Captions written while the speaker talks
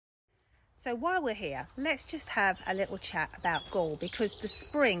So while we're here, let's just have a little chat about gall, because the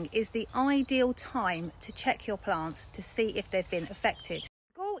spring is the ideal time to check your plants to see if they've been affected.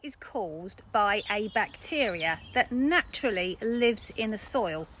 Gall is caused by a bacteria that naturally lives in the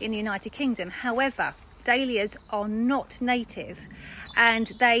soil in the United Kingdom. However, dahlias are not native and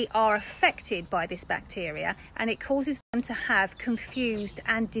they are affected by this bacteria, and it causes them to have confused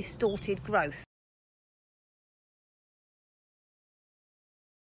and distorted growth.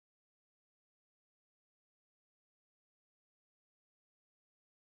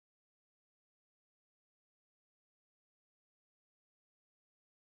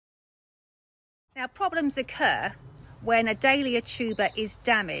 Now, problems occur when a dahlia tuber is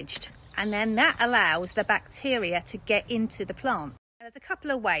damaged, and then that allows the bacteria to get into the plant. There's a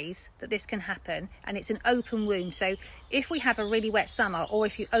couple of ways that this can happen, and it's an open wound. So if we have a really wet summer, or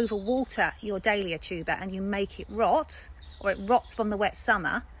if you overwater your dahlia tuber and you make it rot, or it rots from the wet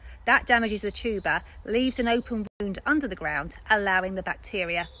summer, that damages the tuber, leaves an open wound under the ground, allowing the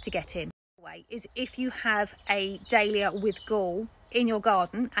bacteria to get in. The way is if you have a dahlia with gall in your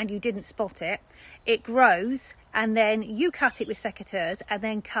garden and you didn't spot it, it grows, and then you cut it with secateurs and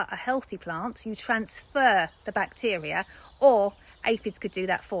then cut a healthy plant, you transfer the bacteria, or aphids could do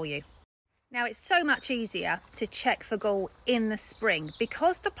that for you. Now, it's so much easier to check for gall in the spring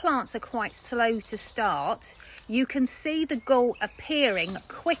because the plants are quite slow to start. You can see the gall appearing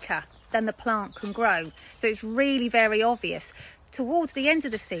quicker than the plant can grow, so it's really very obvious. Towards the end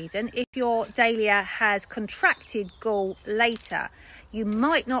of the season, if your dahlia has contracted gall later, you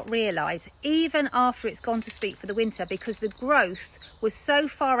might not realise, even after it's gone to sleep for the winter, because the growth was so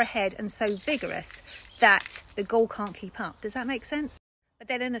far ahead and so vigorous that the gall can't keep up. Does that make sense? But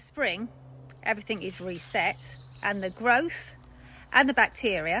then in the spring, everything is reset, and the growth and the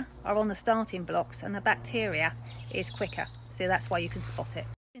bacteria are on the starting blocks, and the bacteria is quicker. So that's why you can spot it.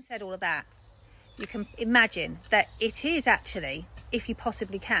 Having said all of that, you can imagine that it is actually, if you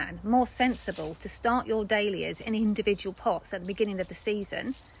possibly can, more sensible to start your dahlias in individual pots at the beginning of the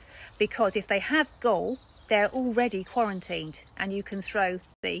season, because if they have gall, they're already quarantined, and you can throw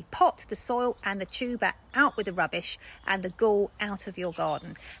the pot, the soil and the tuber out with the rubbish and the gall out of your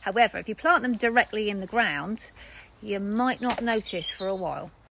garden. However, if you plant them directly in the ground, you might not notice for a while.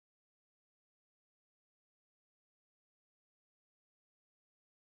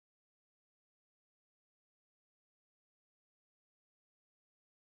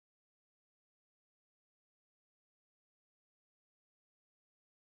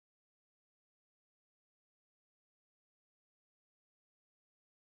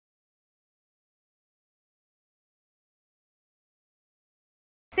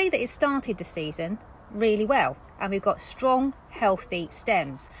 See that it started the season really well, and we've got strong, healthy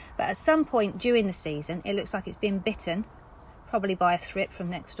stems, but at some point during the season it looks like it's been bitten, probably by a thrip from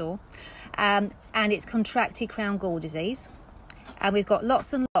next door, and it's contracted crown gall disease, and we've got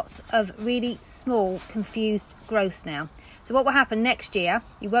lots and lots of really small confused growths now. So what will happen next year,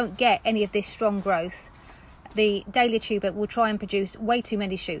 you won't get any of this strong growth. The dahlia tuber will try and produce way too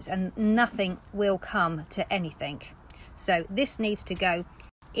many shoots, and nothing will come to anything. So this needs to go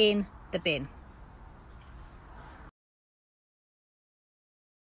in the bin.